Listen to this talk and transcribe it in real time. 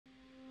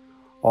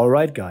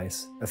Alright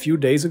guys, a few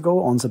days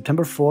ago on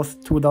September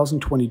 4th,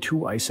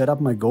 2022 I set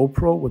up my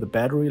GoPro with a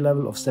battery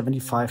level of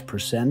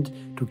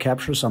 75% to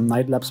capture some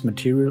night lapse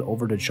material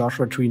over the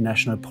Joshua Tree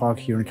National Park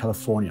here in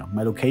California.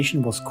 My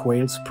location was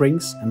Quail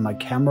Springs and my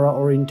camera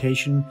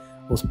orientation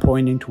was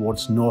pointing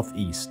towards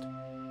northeast.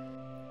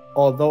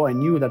 Although I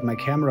knew that my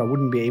camera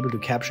wouldn't be able to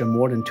capture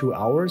more than 2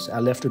 hours, I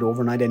left it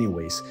overnight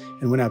anyways.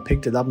 And when I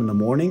picked it up in the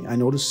morning, I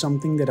noticed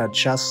something that I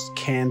just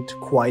can't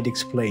quite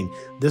explain.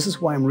 This is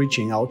why I'm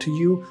reaching out to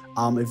you.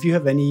 If you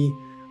have any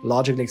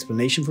logical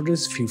explanation for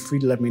this, feel free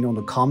to let me know in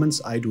the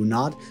comments. I do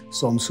not,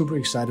 so I'm super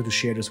excited to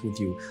share this with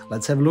you.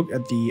 Let's have a look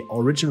at the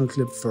original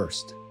clip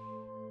first.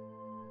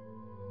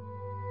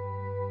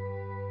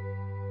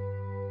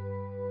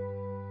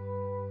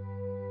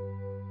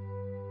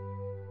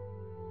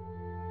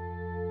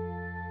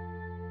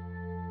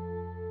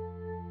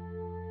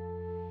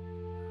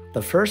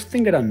 The first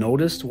thing that I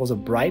noticed was a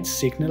bright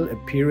signal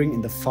appearing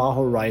in the far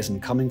horizon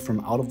coming from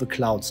out of the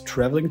clouds,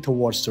 traveling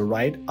towards the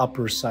right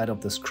upper side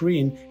of the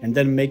screen and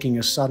then making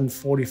a sudden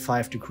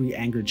 45-degree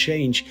angle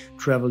change,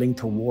 traveling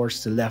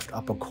towards the left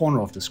upper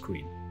corner of the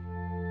screen.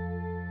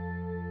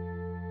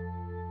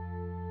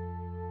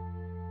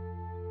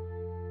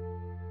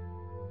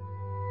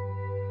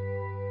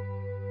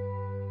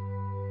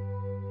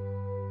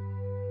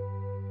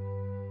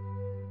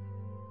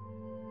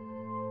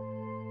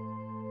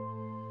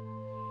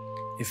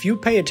 If you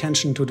pay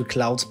attention to the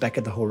clouds back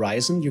at the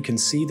horizon, you can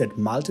see that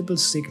multiple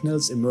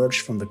signals emerge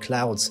from the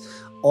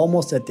clouds,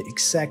 almost at the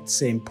exact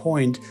same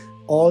point,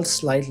 all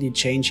slightly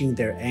changing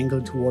their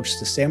angle towards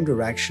the same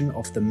direction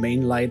of the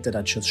main light that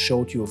I just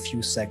showed you a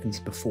few seconds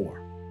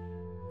before.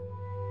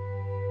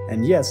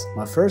 And yes,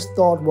 my first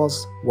thought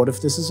was, what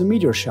if this is a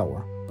meteor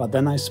shower? But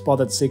then I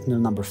spotted signal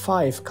number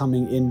 5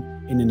 coming in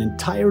an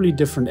entirely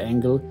different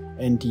angle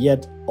and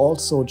yet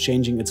also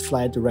changing its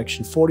flight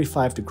direction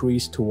 45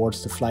 degrees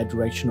towards the flight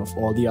direction of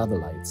all the other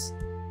lights.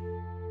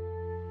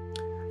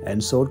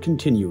 And so it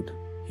continued.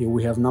 Here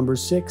we have number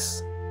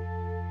 6.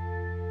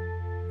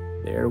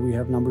 There we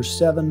have number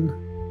 7.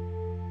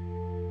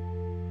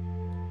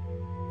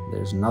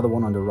 There's another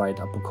one on the right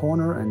upper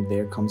corner, and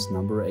there comes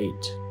number 8.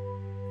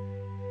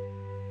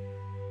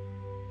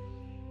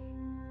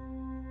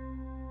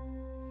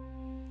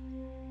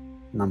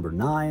 Number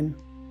 9.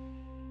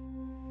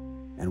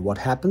 And what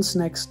happens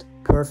next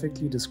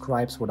perfectly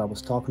describes what I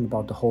was talking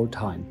about the whole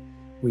time.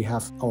 We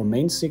have our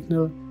main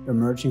signal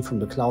emerging from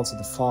the clouds at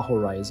the far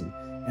horizon,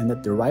 and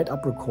at the right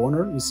upper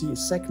corner you see a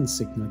second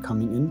signal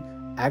coming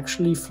in,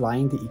 actually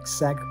flying the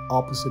exact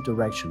opposite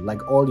direction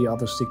like all the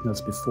other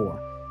signals before.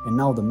 And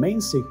now the main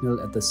signal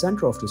at the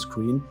center of the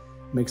screen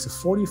makes a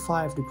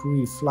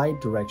 45-degree flight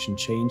direction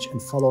change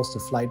and follows the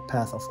flight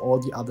path of all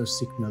the other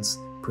signals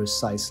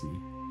precisely.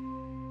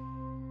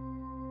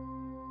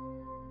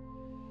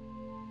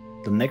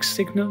 The next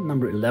signal,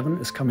 number 11,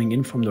 is coming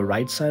in from the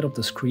right side of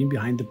the screen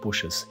behind the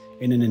bushes,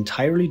 in an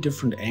entirely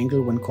different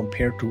angle when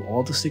compared to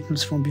all the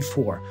signals from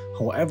before.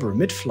 However,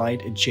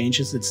 mid-flight it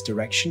changes its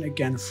direction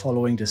again,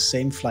 following the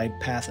same flight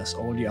path as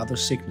all the other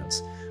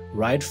signals,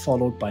 right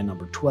followed by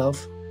number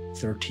 12,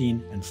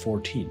 13 and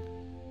 14.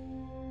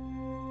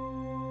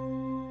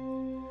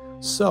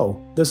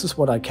 So, this is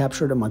what I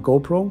captured on my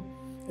GoPro.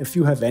 If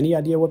you have any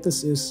idea what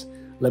this is,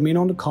 let me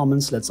know in the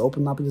comments. Let's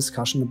open up a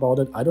discussion about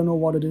it. I don't know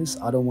what it is.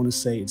 I don't want to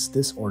say it's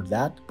this or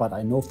that, but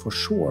I know for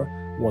sure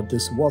what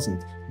this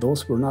wasn't.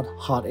 Those were not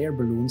hot air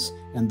balloons,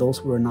 and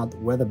those were not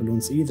weather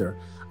balloons either.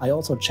 I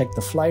also checked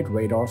the flight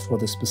radar for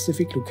the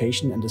specific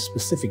location and the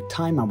specific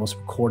time I was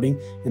recording,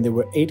 and there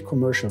were 8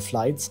 commercial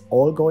flights,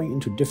 all going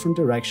into different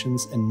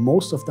directions, and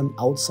most of them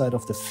outside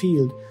of the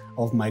field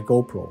of my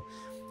GoPro.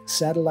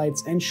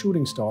 Satellites and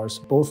shooting stars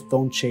both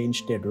don't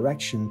change their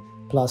direction.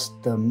 Plus,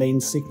 the main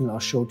signal I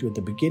showed you at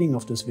the beginning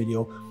of this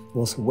video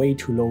was way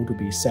too low to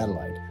be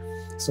satellite.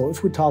 So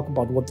if we talk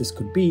about what this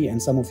could be, and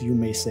some of you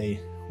may say,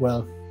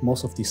 well,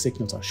 most of these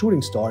signals are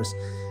shooting stars,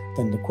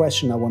 then the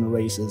question I want to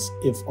raise is,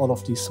 if all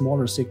of these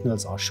smaller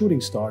signals are shooting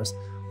stars,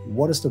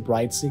 what is the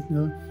bright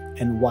signal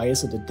and why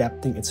is it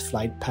adapting its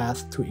flight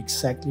path to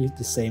exactly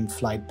the same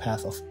flight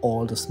path of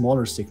all the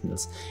smaller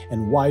signals?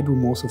 And why do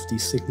most of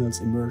these signals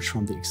emerge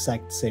from the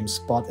exact same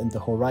spot in the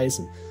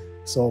horizon?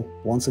 So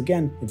once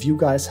again, if you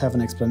guys have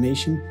an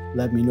explanation,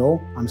 let me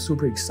know. I'm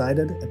super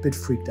excited, a bit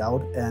freaked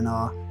out, and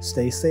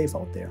stay safe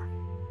out there.